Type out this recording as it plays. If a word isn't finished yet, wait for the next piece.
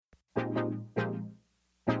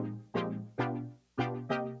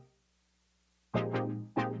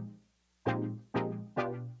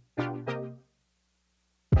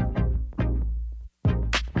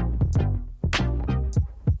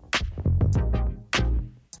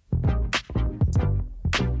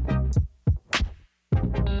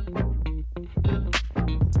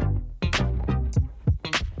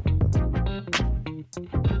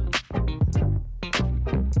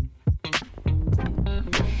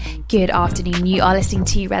Good afternoon, you are listening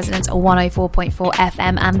to Resonance 104.4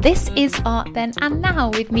 FM and this is Art Then and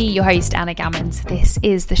Now with me, your host Anna Gammons. This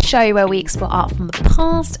is the show where we explore art from the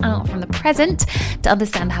past and art from the present to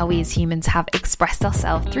understand how we as humans have expressed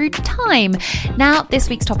ourselves through time. Now, this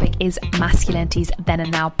week's topic is Masculinities Then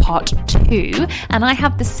and Now Part 2, and I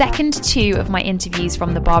have the second two of my interviews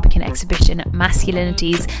from the Barbican exhibition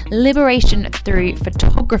Masculinities, Liberation Through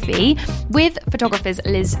Photography with photographers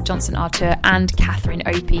Liz Johnson-Arthur and Catherine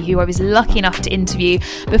Opie, who I was lucky enough to interview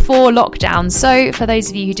before lockdown. So for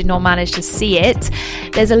those of you who did not manage to see it,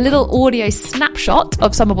 there's a little audio snapshot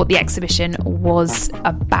of some of what the exhibition was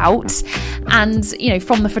about and,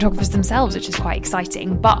 from the photographers themselves, which is quite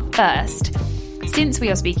exciting. But first, since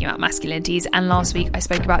we are speaking about masculinities, and last week I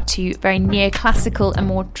spoke about two very neoclassical and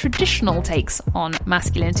more traditional takes on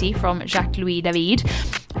masculinity from Jacques-Louis David,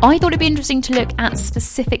 I thought it'd be interesting to look at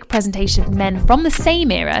specific presentation of men from the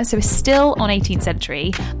same era, so we're still on 18th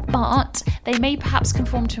century, but they may perhaps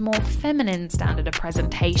conform to a more feminine standard of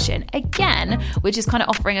presentation, again, which is kind of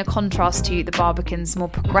offering a contrast to the Barbican's more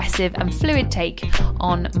progressive and fluid take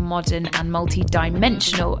on modern and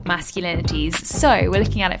multi-dimensional masculinities. So we're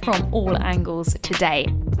looking at it from all angles today.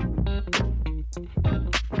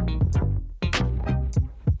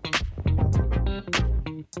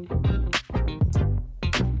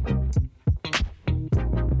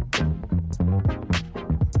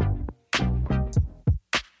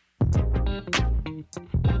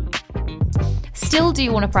 Still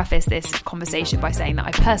do want to preface this conversation by saying that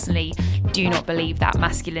I personally do not believe that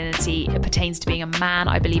masculinity pertains to being a man.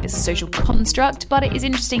 I believe it's a social construct, but it is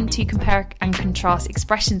interesting to compare and contrast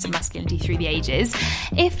expressions of masculinity through the ages,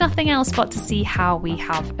 if nothing else but to see how we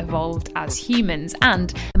have evolved as humans.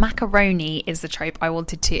 And the macaroni is the trope I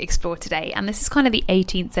wanted to explore today, and this is kind of the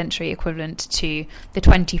 18th century equivalent to the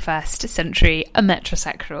 21st century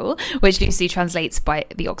metrosexual, which loosely translates by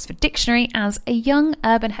the Oxford Dictionary as a young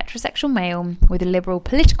urban heterosexual male with liberal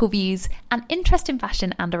political views, an interest in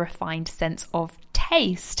fashion and a refined sense of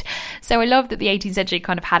taste. So I love that the 18th century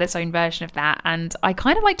kind of had its own version of that, and I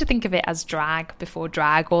kind of like to think of it as drag before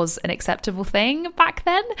drag was an acceptable thing back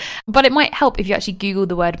then. But it might help if you actually Google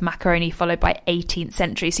the word macaroni followed by 18th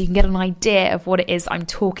century so you can get an idea of what it is I'm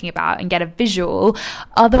talking about and get a visual.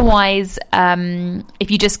 Otherwise,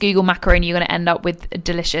 if you just Google macaroni, you're going to end up with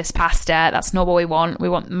delicious pasta. That's not what we want. We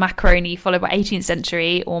want macaroni followed by 18th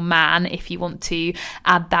century or man, if you want to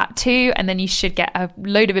add that too, and then you should get a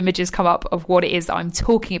load of images come up of what it is that I'm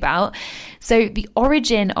talking about. So the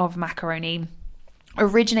origin of macaroni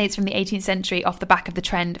originates from the 18th century off the back of the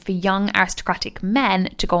trend for young aristocratic men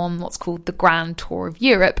to go on what's called the Grand Tour of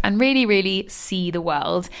Europe and really see the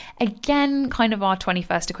world. Again, kind of our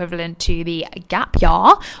 21st equivalent to the gap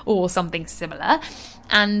year or something similar.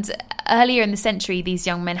 And earlier in the century, these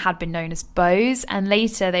young men had been known as beaux, and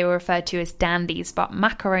later they were referred to as dandies, but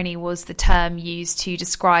macaroni was the term used to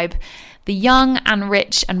describe the young and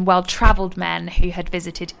rich and well-travelled men who had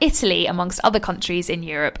visited Italy amongst other countries in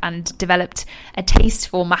Europe and developed a taste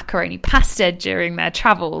for macaroni pasta during their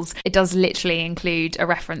travels. It does literally include a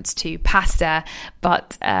reference to pasta,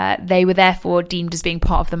 but they were therefore deemed as being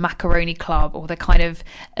part of the macaroni club, or the kind of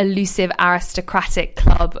elusive aristocratic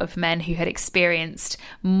club of men who had experienced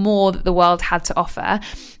more that the world had to offer.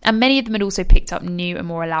 And many of them had also picked up new and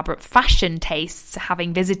more elaborate fashion tastes,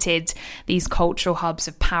 having visited these cultural hubs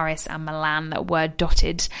of Paris and Milan that were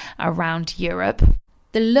dotted around Europe.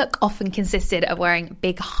 The look often consisted of wearing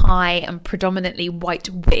big, high and predominantly white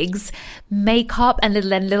wigs, makeup and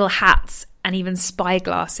little hats and even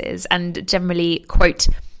spyglasses, and generally, quote,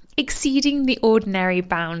 exceeding the ordinary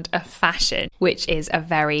bound of fashion, which is a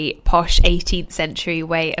very posh 18th century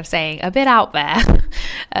way of saying a bit out there.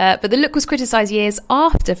 But the look was criticised years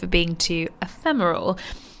after for being too ephemeral.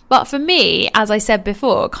 But for me, as I said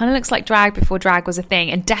before, it kind of looks like drag before drag was a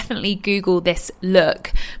thing. And definitely Google this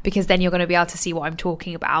look, because then you're going to be able to see what I'm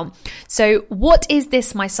talking about. So What Is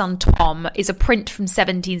This, My Son Tom is a print from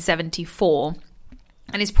 1774.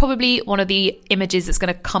 And it's probably one of the images that's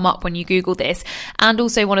going to come up when you Google this, and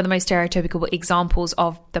also one of the most stereotypical examples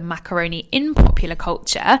of the macaroni in popular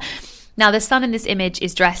culture. Now, the son in this image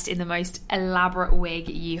is dressed in the most elaborate wig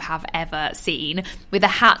you have ever seen, with a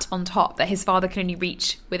hat on top that his father can only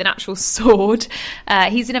reach with an actual sword.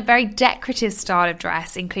 He's in a very decorative style of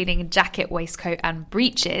dress, including a jacket, waistcoat and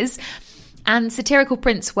breeches. And satirical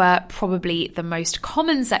prints were probably the most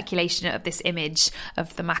common circulation of this image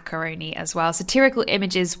of the macaroni as well. Satirical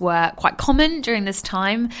images were quite common during this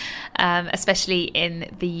time, especially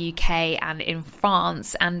in the UK and in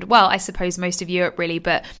France, and, well, I suppose most of Europe really,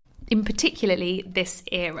 but in particularly this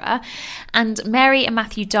era. And Mary and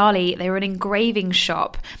Matthew Darley, they were an engraving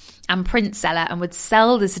shop and print seller and would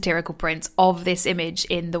sell the satirical prints of this image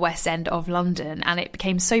in the West End of London. And it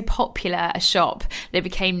became so popular a shop that it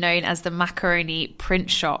became known as the Macaroni Print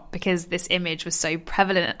Shop because this image was so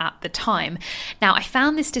prevalent at the time. Now, I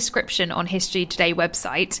found this description on History Today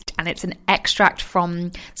website, and it's an extract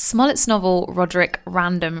from Smollett's novel Roderick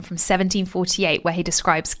Random from 1748, where he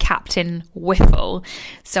describes Captain Whiffle.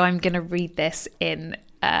 So I'm going to read this in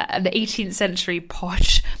an 18th century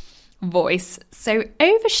posh voice. So,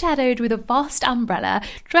 overshadowed with a vast umbrella,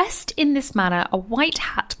 dressed in this manner, a white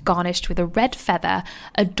hat garnished with a red feather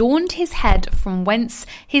adorned his head, from whence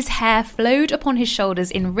his hair flowed upon his shoulders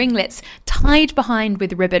in ringlets tied behind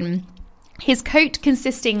with ribbon. His coat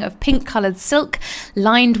consisting of pink-coloured silk,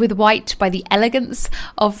 lined with white by the elegance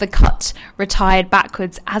of the cut, retired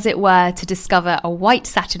backwards, as it were, to discover a white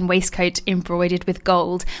satin waistcoat embroidered with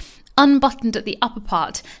gold, unbuttoned at the upper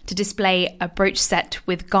part to display a brooch set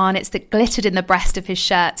with garnets that glittered in the breast of his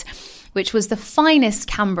shirt, which was the finest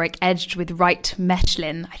cambric edged with right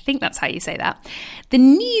Mechlin. I think that's how you say that. The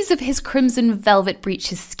knees of his crimson velvet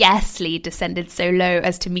breeches scarcely descended so low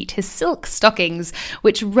as to meet his silk stockings,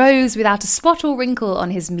 which rose without a spot or wrinkle on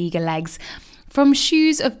his meagre legs. From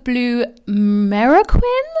shoes of blue Meraquin,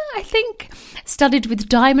 I think, studded with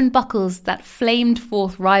diamond buckles that flamed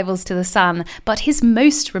forth rivals to the sun. But his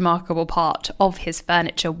most remarkable part of his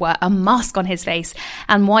furniture were a mask on his face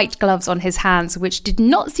and white gloves on his hands, which did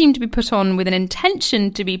not seem to be put on with an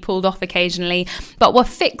intention to be pulled off occasionally, but were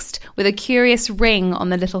fixed with a curious ring on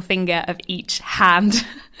the little finger of each hand.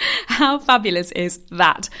 How fabulous is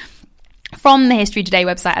that? From the History Today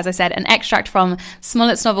website, as I said, an extract from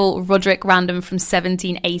Smollett's novel Roderick Random from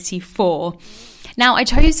 1784. Now, I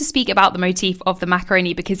chose to speak about the motif of the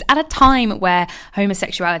macaroni because at a time where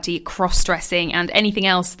homosexuality, cross-dressing and anything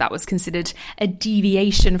else that was considered a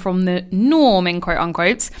deviation from the norm, in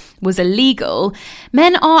quote-unquote, was illegal,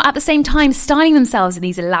 men are at the same time styling themselves in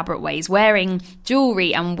these elaborate ways, wearing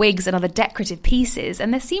jewellery and wigs and other decorative pieces,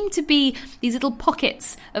 and there seem to be these little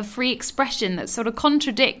pockets of free expression that sort of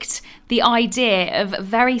contradict the idea of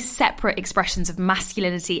very separate expressions of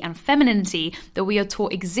masculinity and femininity that we are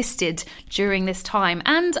taught existed during this time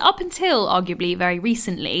and up until arguably very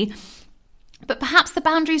recently. But perhaps the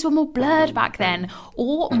boundaries were more blurred back then,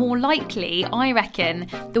 or more likely, I reckon,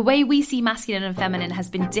 the way we see masculine and feminine has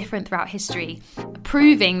been different throughout history,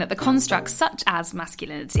 proving that the constructs such as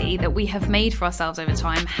masculinity that we have made for ourselves over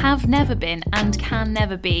time have never been and can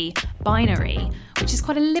never be binary, which is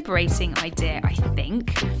quite a liberating idea, I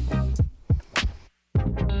think.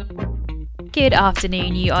 Good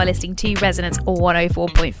afternoon, you are listening to Resonance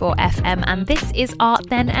 104.4 FM and this is Art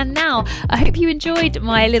Then and Now. I hope you enjoyed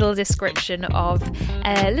my little description of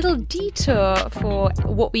a little detour for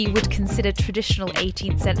what we would consider traditional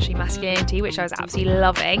 18th century masculinity, which I was absolutely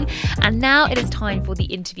loving. And now it is time for the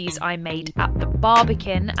interviews I made at the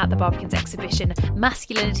Barbican, at the Barbican's exhibition,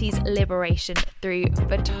 Masculinity's Liberation Through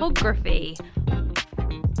Photography.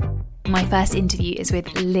 My first interview is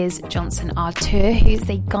with Liz Johnson Arthur, who's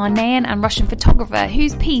a Ghanaian and Russian photographer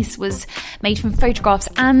whose piece was made from photographs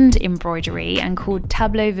and embroidery and called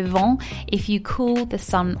Tableau Vivant, If You Cool, the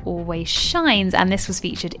Sun Always Shines, and this was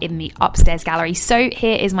featured in the upstairs gallery. So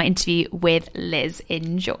here is my interview with Liz.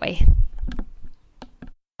 Enjoy.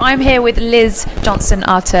 I'm here with Liz Johnson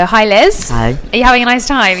Arthur. Hi, Liz. Hi. Are you having a nice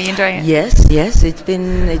time? Are you enjoying it? Yes. It's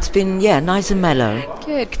been nice and mellow.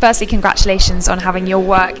 Good. Firstly, congratulations on having your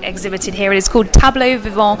work exhibited here. It is called Tableau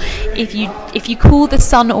Vivant. If you cool, the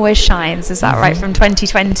sun always shines. Is that right? From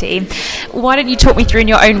 2020. Why don't you talk me through in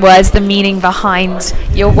your own words the meaning behind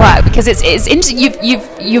your work? Because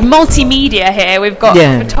you're multimedia here. We've got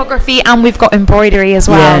photography and we've got embroidery as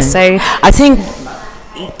well. Yeah. So I think,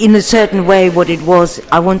 in a certain way, what it was,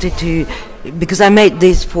 I wanted to, because I made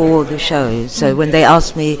this for the show, so when they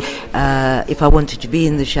asked me if I wanted to be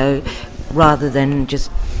in the show, rather than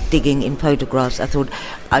just digging in photographs, I thought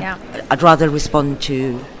I'd rather respond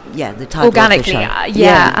to the title organically. of the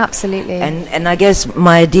show. Absolutely. And I guess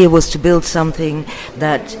my idea was to build something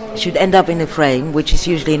that should end up in a frame, which is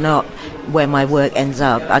usually not where my work ends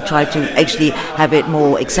up. I try to actually have it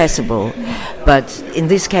more accessible, but in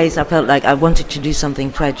this case I felt like I wanted to do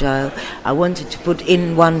something fragile. I wanted to put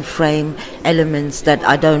in one frame elements that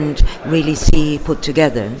I don't really see put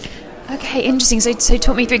together. Okay, interesting. So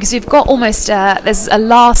talk me through, because we've got almost there's a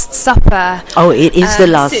Last Supper. Oh, it is the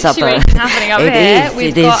Last Supper. Happening up here.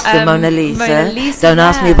 It is the Mona Lisa. Don't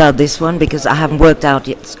ask me about this one because I haven't worked out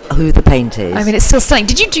yet who the painter is. I mean, it's still stunning.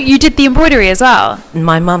 Did you did the embroidery as well?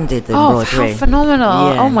 My mum did the embroidery. Oh, how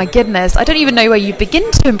phenomenal! Yeah. Oh my goodness, I don't even know where you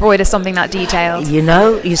begin to embroider something that detailed. You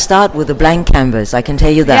know, you start with a blank canvas. I can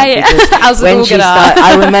tell you that. Yeah. Because when she started,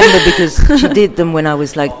 I remember because she did them when I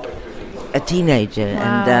was like a teenager,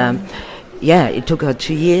 and it took her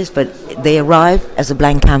 2 years, but they arrived as a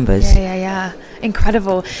blank canvas. Yeah.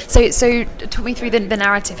 Incredible. So talk me through the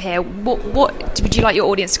narrative here. What would you like your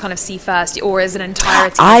audience to kind of see first, or as an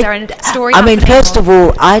entirety? Is there a story? I mean, first of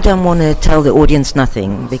all, I don't want to tell the audience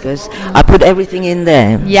nothing because I put everything in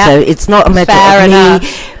there. Yeah. So it's not a matter of me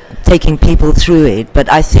taking people through it, but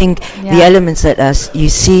I think the elements that you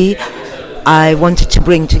see, I wanted to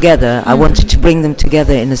bring together. I wanted to bring them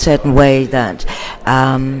together in a certain way that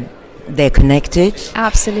they're connected.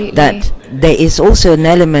 Absolutely. That there is also an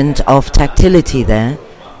element of tactility there.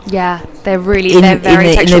 Yeah, they're very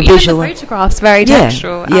textual. Even the photographs, very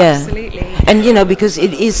textual. Yeah. Absolutely. And because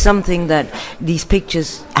it is something that these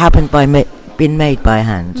pictures haven't been made by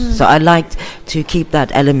hand. So I liked to keep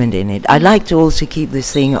that element in it. I like to also keep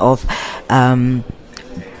this thing of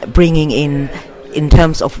bringing in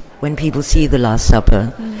terms of when people see the Last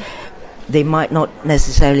Supper, they might not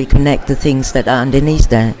necessarily connect the things that are underneath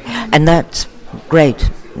there, and that's great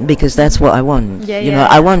because that's what I want.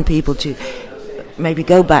 I want people to maybe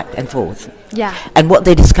go back and forth. Yeah. And what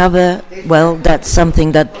they discover, well, that's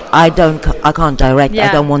something that I can't direct.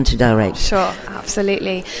 I don't want to direct. Sure,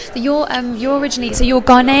 absolutely. So you're originally, you're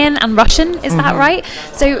Ghanaian and Russian, is that right?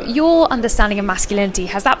 So your understanding of masculinity,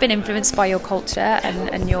 has that been influenced by your culture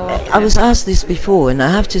and your... I was asked this before, and I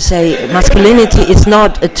have to say masculinity is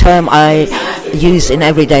not a term I use in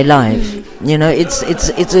everyday life.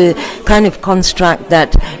 It's a kind of construct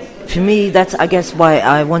that, for me, that's, I guess, why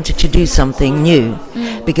I wanted to do something new,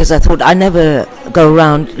 because I thought I never go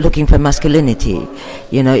around looking for masculinity.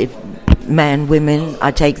 If men, women,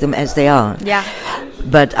 I take them as they are. Yeah.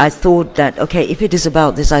 But I thought that, okay, if it is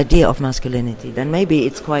about this idea of masculinity, then maybe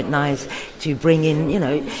it's quite nice to bring in,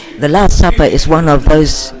 the Last Supper is one of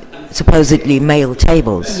those supposedly male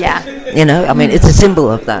tables. Yeah. I mean, it's a symbol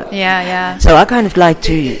of that. Yeah. So I kind of like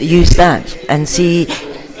to use that and see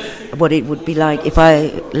what it would be like if I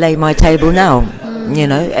lay my table now,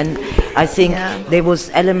 and I think there was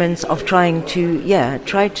elements of trying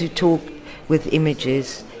to talk with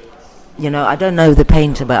images. I don't know the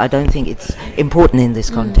painter, but I don't think it's important in this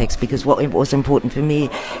context, because what was important for me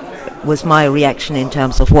was my reaction in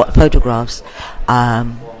terms of what photographs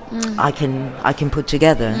I can put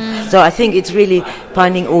together. So I think it's really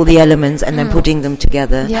finding all the elements and then putting them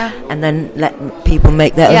together, and then let people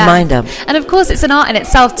make their own mind up. And of course, it's an art in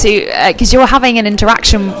itself too, because you're having an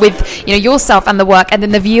interaction with yourself and the work, and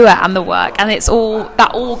then the viewer and the work, and it's all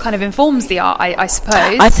kind of informs the art, I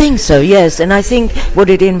suppose. I think so, yes. And I think what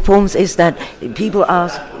it informs is that people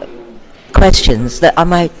ask questions that I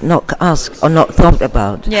might not ask or not thought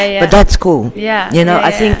about. But that's cool.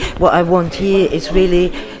 I think what I want here is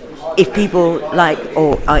really, if people like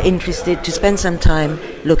or are interested, to spend some time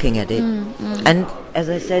looking at it. And as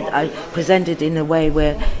I said, I present it in a way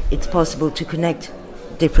where it's possible to connect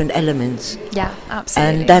different elements. Yeah,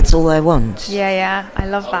 absolutely. And that's all I want. Yeah, I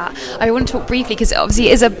love that. I want to talk briefly, because obviously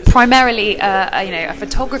it is primarily a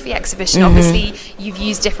photography exhibition. Obviously you've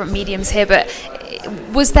used different mediums here, but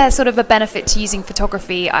was there sort of a benefit to using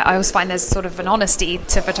photography? I always find there's sort of an honesty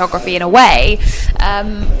to photography in a way.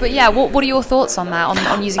 But yeah, what are your thoughts on that,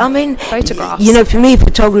 on using photographs? For me,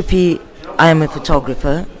 photography, I am a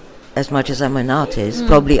photographer as much as I'm an artist.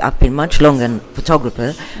 Probably I've been much longer a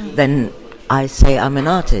photographer than I say I'm an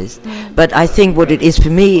artist. But I think what it is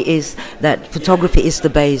for me is that photography is the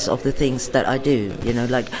base of the things that I do.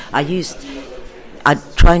 I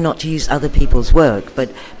try not to use other people's work,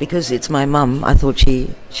 but because it's my mum, I thought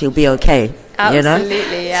she'll be okay.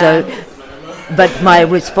 Absolutely, yeah. So, but my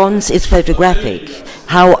response is photographic.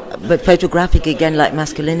 But photographic, again, like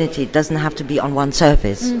masculinity, it doesn't have to be on one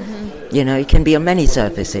surface. It can be on many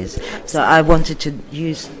surfaces. So I wanted to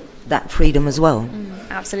use that freedom as well.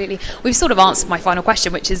 absolutely. We've sort of answered my final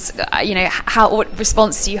question, which is, what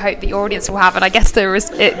response do you hope that your audience will have? And I guess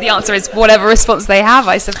the answer is whatever response they have,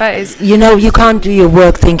 I suppose. You can't do your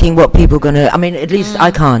work thinking what people are going to... I mean, at least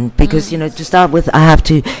I can't, because, to start with, I have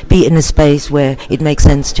to be in a space where it makes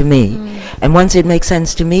sense to me. And once it makes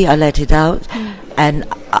sense to me, I let it out. And...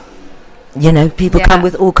 people come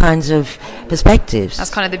with all kinds of perspectives. That's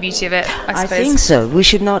kind of the beauty of it, I suppose. I think so. We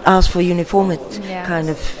should not ask for uniformity, kind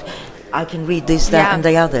of, I can read this, that, and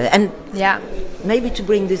the other. And maybe to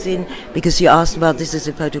bring this in, because you asked about this as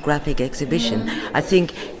a photographic exhibition, I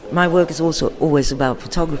think my work is also always about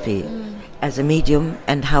photography as a medium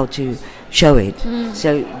and how to show it.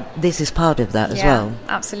 So this is part of that as well.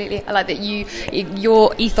 Absolutely. I like that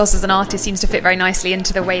your ethos as an artist seems to fit very nicely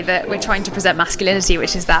into the way that we're trying to present masculinity,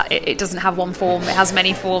 which is that it doesn't have one form, it has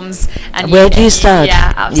many forms. And where do you start?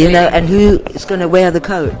 Yeah, absolutely. And who is going to wear the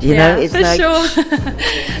coat? It's for sure.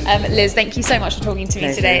 Liz, thank you so much for talking to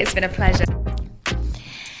me today. It's been a pleasure.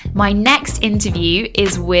 My next interview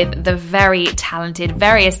is with the very talented,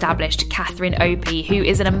 very established Catherine Opie, who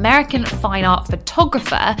is an American fine art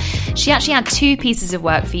photographer. She actually had 2 pieces of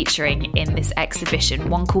work featuring in this exhibition,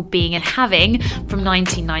 one called Being and Having from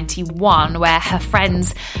 1991, where her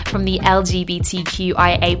friends from the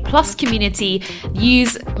LGBTQIA+ community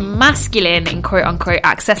use masculine, in quote-unquote,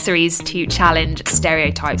 accessories to challenge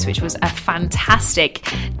stereotypes, which was a fantastic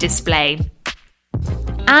display.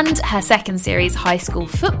 And her second series, High School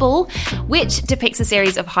Football, which depicts a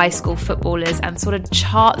series of high school footballers and sort of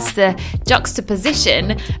charts the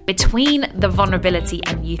juxtaposition between the vulnerability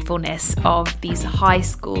and youthfulness of these high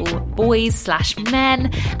school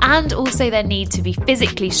boys/men, and also their need to be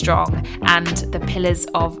physically strong and the pillars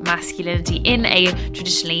of masculinity in a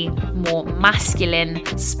traditionally more masculine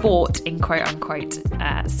sport, in quote unquote.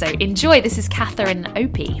 So enjoy. This is Catherine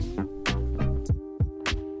Opie.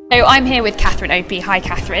 So I'm here with Catherine Opie. Hi,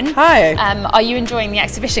 Catherine. Hi. Are you enjoying the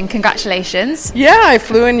exhibition? Congratulations. Yeah, I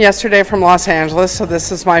flew in yesterday from Los Angeles, so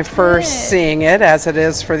this is my first seeing it, as it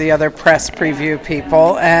is for the other press preview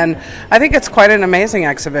people. And I think it's quite an amazing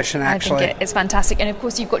exhibition, actually. I think it's fantastic. And of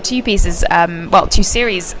course, you've got 2 pieces, 2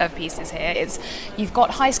 series of pieces here. You've got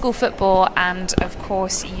High School Football, and of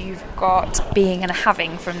course, you've got Being and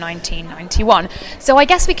Having from 1991. So I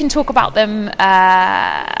guess we can talk about them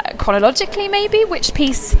chronologically, maybe. Which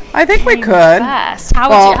piece? I think we could. First. How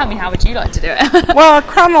would you like to do it? Well,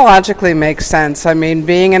 chronologically makes sense. I mean,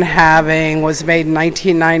 Being and Having was made in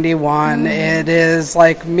 1991. It is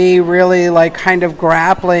like me really kind of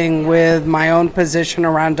grappling with my own position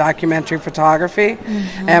around documentary photography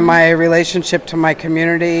and my relationship to my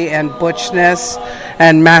community and butchness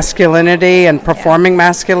and masculinity and performing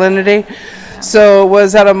masculinity. So it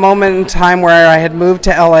was at a moment in time where I had moved to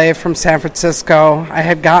LA from San Francisco. I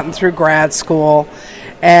had gotten through grad school,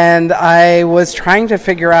 and I was trying to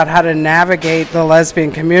figure out how to navigate the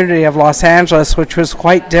lesbian community of Los Angeles, which was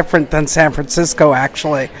quite different than San Francisco,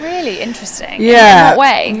 actually. Really interesting. Yeah. In what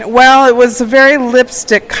way? Well, it was a very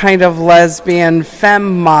lipstick kind of lesbian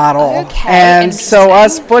femme model. Okay. And so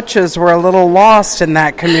us butches were a little lost in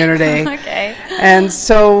that community. Okay. And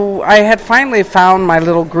so I had finally found my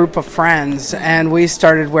little group of friends, and we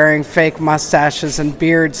started wearing fake mustaches and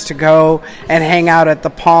beards to go and hang out at the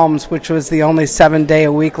Palms, which was the only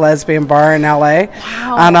 7-day-a-week lesbian bar in LA,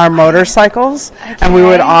 on our motorcycles. Okay. And we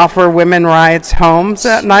would offer women rides home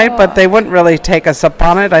at night, but they wouldn't really take us up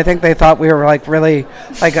on it. I think they thought we were really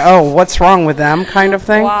oh, what's wrong with them kind of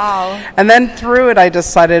thing. Wow. And then through it, I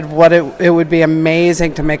decided it would be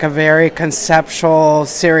amazing to make a very conceptual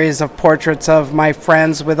series of portraits of my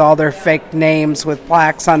friends with all their fake names with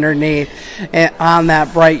plaques underneath on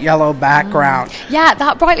that bright yellow background. Yeah,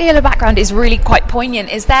 that bright yellow background is really quite poignant.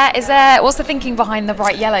 Is there what's the thinking behind the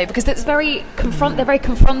bright yellow? Because it's they're very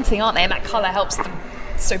confronting, aren't they? And that colour helps them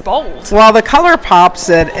so bold. Well, the color pops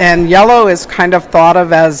it, and yellow is kind of thought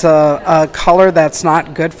of as a color that's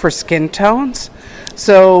not good for skin tones.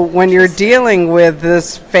 So when you're dealing with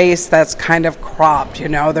this face that's kind of cropped,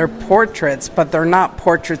 they're portraits, but they're not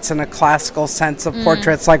portraits in a classical sense of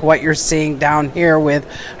portraits like what you're seeing down here with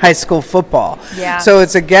High School Football. Yeah. So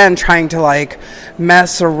it's again trying to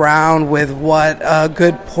mess around with what a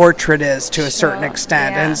good portrait is to a certain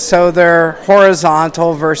extent. Yeah. And so they're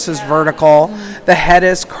horizontal versus vertical. The head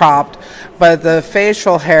is cropped, but the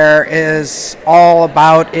facial hair is all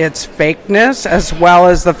about its fakeness, as well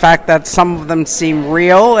as the fact that some of them seem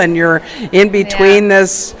real, and you're in between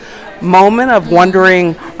this moment of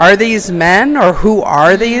wondering, are these men or who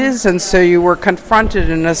are these? And so you were confronted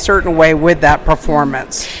in a certain way with that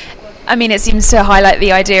performance. I mean, it seems to highlight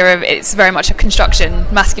the idea of it's very much a construction.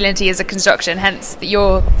 Masculinity is a construction, hence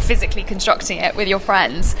you're physically constructing it with your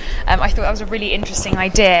friends. I thought that was a really interesting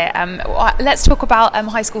idea. Let's talk about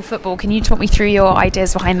high school football. Can you talk me through your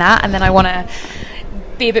ideas behind that? And then I want to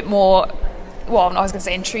be a bit more, well, I was going to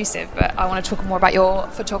say intrusive, but I want to talk more about your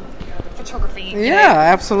photography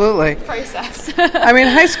absolutely process. I mean,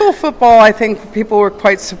 high school football, I think people were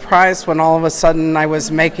quite surprised when all of a sudden I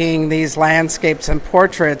was making these landscapes and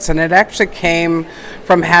portraits, and it actually came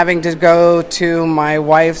from having to go to my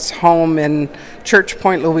wife's home in Church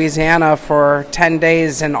Point, Louisiana for 10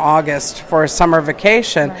 days in August for a summer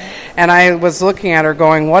vacation. Right. And I was looking at her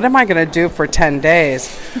going, what am I going to do for 10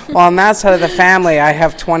 days? Well, on that side of the family, I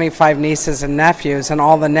have 25 nieces and nephews, and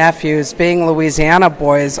all the nephews, being Louisiana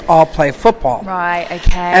boys, all play football. Right,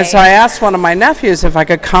 okay. And so I asked one of my nephews if I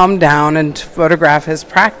could come down and photograph his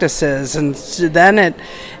practices, and then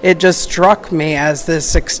it just struck me as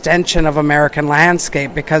this extension of American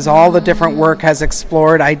landscape, because all the different work has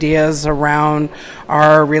explored ideas around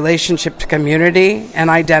our relationship to community and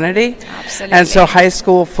identity. Absolutely. And so high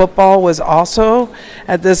school football was also,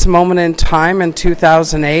 at this moment in time in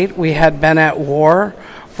 2008, we had been at war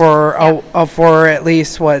for at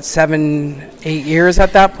least 7-8 years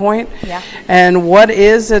at that point. Yeah. And what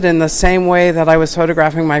is it, in the same way that I was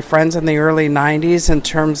photographing my friends in the early 90s in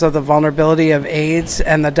terms of the vulnerability of AIDS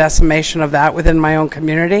and the decimation of that within my own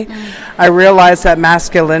community, I realized that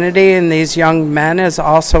masculinity in these young men is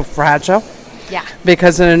also fragile. Yeah.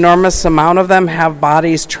 Because an enormous amount of them have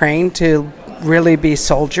bodies trained to really be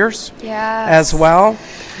soldiers as well.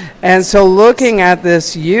 And so looking at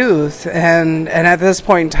this youth, and at this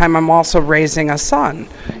point in time, I'm also raising a son.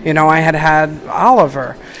 You know, I had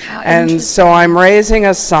Oliver. And so I'm raising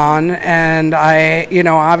a son, and I,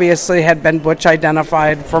 obviously had been butch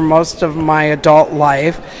identified for most of my adult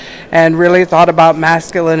life, and really thought about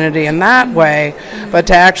masculinity in that way, but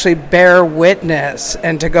to actually bear witness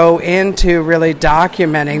and to go into really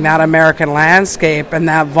documenting that American landscape and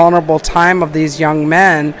that vulnerable time of these young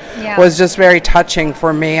men was just very touching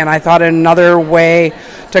for me. And I thought another way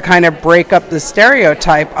to kind of break up the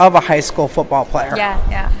stereotype of a high school football player.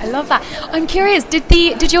 Yeah, I love that. I'm curious,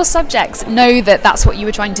 did your subjects know that that's what you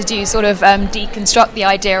were trying to do, sort of deconstruct the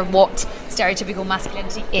idea of what stereotypical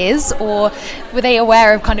masculinity is, or were they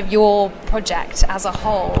aware of kind of your project as a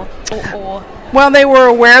whole, or Well, they were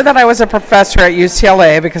aware that I was a professor at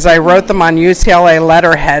UCLA because I wrote them on UCLA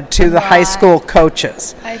letterhead to the high school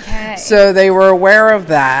coaches. Okay. So they were aware of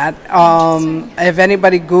that. If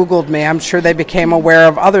anybody Googled me, I'm sure they became aware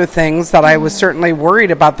of other things that I was certainly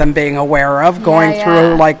worried about them being aware of, going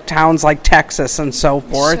through like towns like Texas and so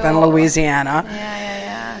forth, and Louisiana.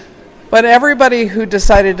 But everybody who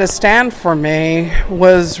decided to stand for me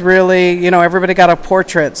was really, everybody got a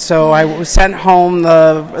portrait. So I was sent home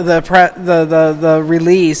the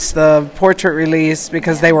release, the portrait release,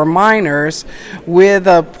 because they were minors, with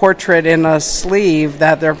a portrait in a sleeve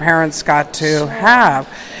that their parents got to have.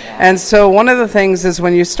 And so one of the things is,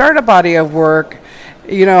 when you start a body of work,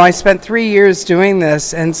 I spent 3 years doing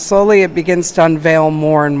this, and slowly it begins to unveil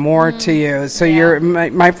more and more to you. So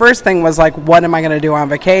my first thing was like, what am I going to do on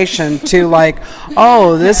vacation? To like,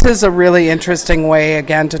 oh, this is a really interesting way,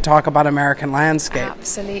 again, to talk about American landscape.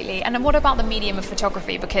 Absolutely. And what about the medium of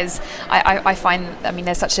photography? Because I find,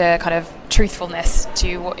 there's such a kind of truthfulness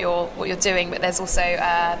to what you're doing, but there's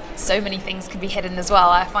also so many things can be hidden as well.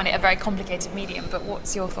 I find it a very complicated medium, but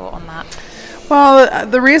what's your thought on that? Well,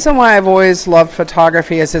 the reason why I've always loved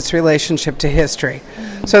photography is its relationship to history.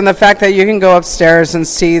 So in the fact that you can go upstairs and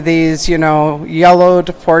see these,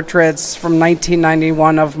 yellowed portraits from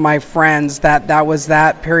 1991 of my friends, that was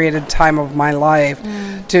that period in time of my life,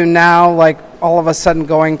 to now, like, all of a sudden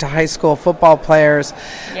going to high school football players,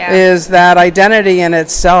 is that identity in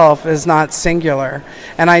itself is not singular.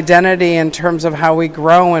 And identity in terms of how we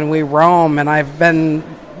grow and we roam, and I've been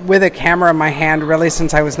with a camera in my hand really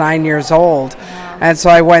since I was 9 years old. And so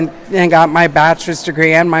I went and got my bachelor's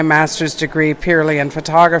degree and my master's degree purely in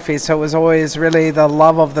photography. So it was always really the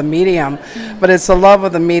love of the medium. But it's the love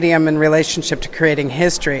of the medium in relationship to creating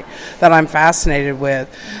history that I'm fascinated with.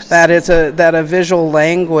 That a visual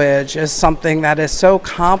language is something that is so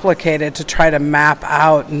complicated to try to map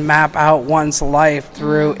out one's life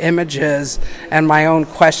through images and my own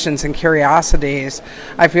questions and curiosities.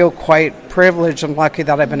 I feel quite privileged and lucky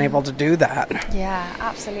that I've been able to do that. Yeah,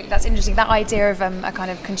 absolutely. That's interesting. That idea of a kind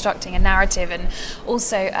of constructing a narrative and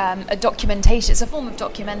also a documentation. It's a form of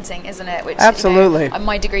documenting, isn't it? Which, absolutely.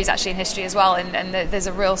 My degree is actually in history as well, and there's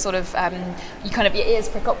a real sort of your ears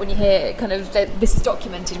prick up when you hear kind of this is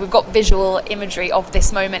documented. We've got visual imagery of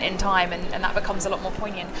this moment in time, and that becomes a lot more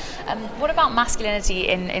poignant. What about masculinity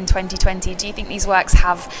in 2020? Do you think these works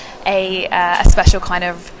have a special kind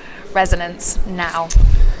of resonance now?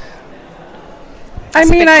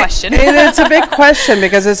 It's a big question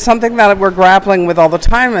because it's something that we're grappling with all the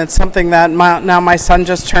time. It's something that my son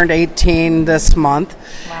just turned 18 this month.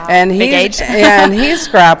 Wow. And big age. and he's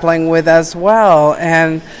grappling with as well.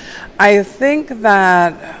 And I think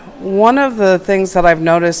that one of the things that I've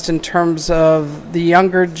noticed in terms of the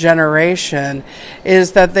younger generation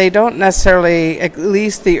is that they don't necessarily, at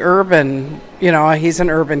least the urban, he's an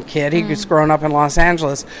urban kid. He's grown up in Los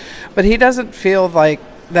Angeles, but he doesn't feel like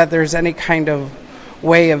that there's any kind of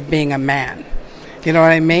way of being a man. You know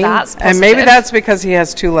what I mean? That's positive. And maybe that's because he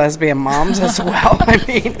has 2 lesbian moms as well. I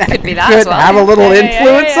mean, that could be that as well. Have a little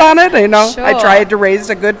influence on it. Sure. I tried to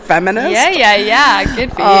raise a good feminist. Yeah.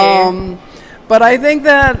 Good for you. But I think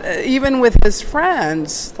that even with his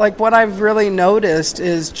friends, like what I've really noticed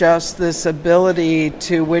is just this ability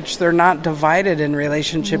to which they're not divided in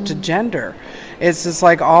relationship to gender. It's just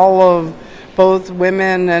like all of both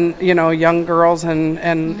women and young girls and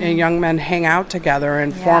young men hang out together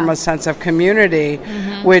and form a sense of community,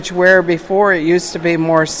 which where before it used to be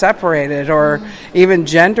more separated, or even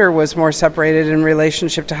gender was more separated in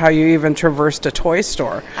relationship to how you even traversed a toy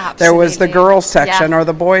store. Absolutely. There was the girls section or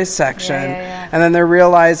the boys section, and then they're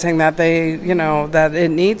realizing that that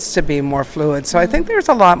it needs to be more fluid. So I think there's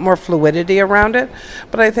a lot more fluidity around it,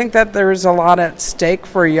 but I think that there's a lot at stake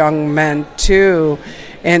for young men too,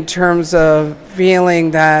 in terms of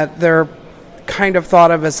feeling that they're kind of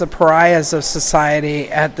thought of as the pariahs of society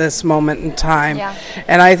at this moment in time. Yeah.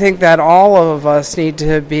 And I think that all of us need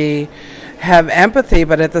to have empathy,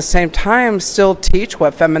 but at the same time still teach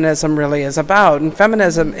what feminism really is about. And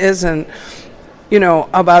feminism isn't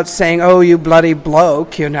about saying, "Oh, you bloody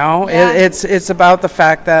bloke," It's about the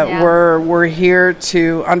fact that we're here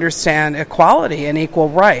to understand equality and equal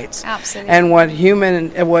rights. Absolutely. And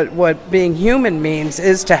what being human means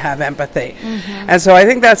is to have empathy. And so I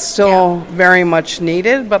think that's still very much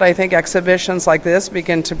needed, but I think exhibitions like this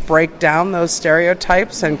begin to break down those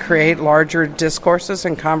stereotypes and create larger discourses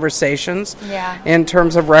and conversations in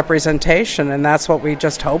terms of representation, and that's what we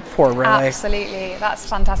just hope for, really. Absolutely. That's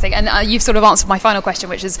fantastic. And you've sort of answered my final question,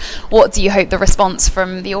 which is, what do you hope the response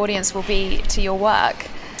from the audience will be to your work?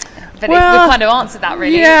 But we've kind of answered that,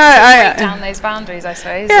 really. Break down those boundaries, I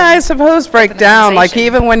suppose. Yeah, I suppose break down. Like,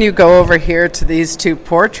 even when you go over here to these 2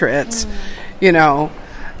 portraits,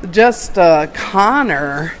 just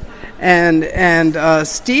Connor and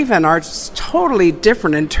Stephen are totally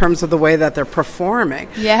different in terms of the way that they're performing.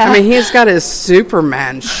 Yeah. I mean, he's got his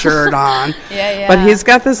Superman shirt on, but he's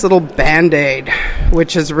got this little Band-Aid,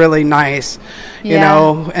 which is really nice,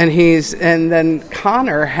 and then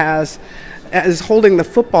Connor is holding the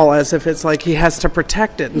football as if it's like he has to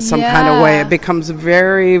protect it in some kind of way. It becomes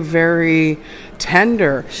very, very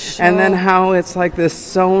tender. Sure. And then how it's like this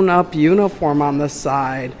sewn up uniform on the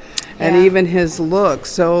side, and even his look.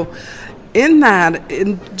 So in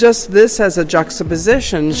just this as a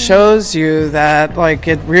juxtaposition shows you that, like,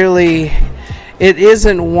 it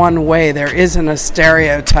isn't one way. There isn't a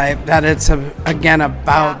stereotype, that it's again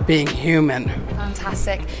about being human.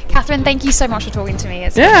 Fantastic. Catherine, thank you so much for talking to me.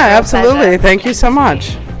 It's absolutely. Pleasure. Thank you so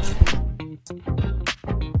much.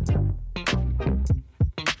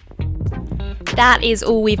 That is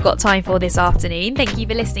all we've got time for this afternoon. Thank you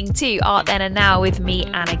for listening to Art Then and Now with me,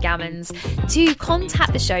 Anna Gammons. To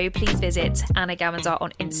contact the show, please visit Anna Gammons Art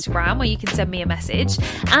on Instagram, where you can send me a message,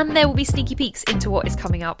 and there will be sneaky peeks into what is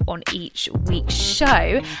coming up on each week's show.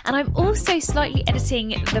 And I'm also slightly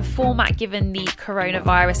editing the format given the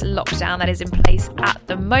coronavirus lockdown that is in place at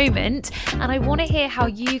the moment, and I want to hear how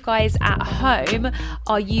you guys at home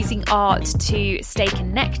are using art to stay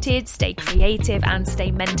connected, stay creative, and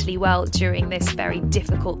stay mentally well during this very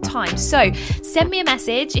difficult time. So send me a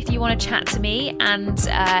message if you want to chat to me and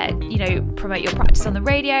promote your practice on the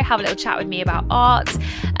radio, have a little chat with me about art,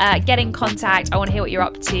 get in contact. I want to hear what you're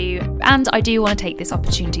up to, and I do want to take this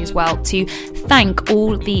opportunity as well to thank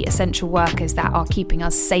all the essential workers that are keeping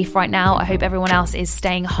us safe right now. I hope everyone else is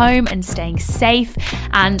staying home and staying safe,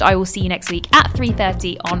 and I will see you next week at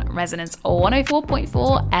 3:30 on Resonance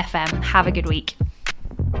 104.4 FM. Have a good week.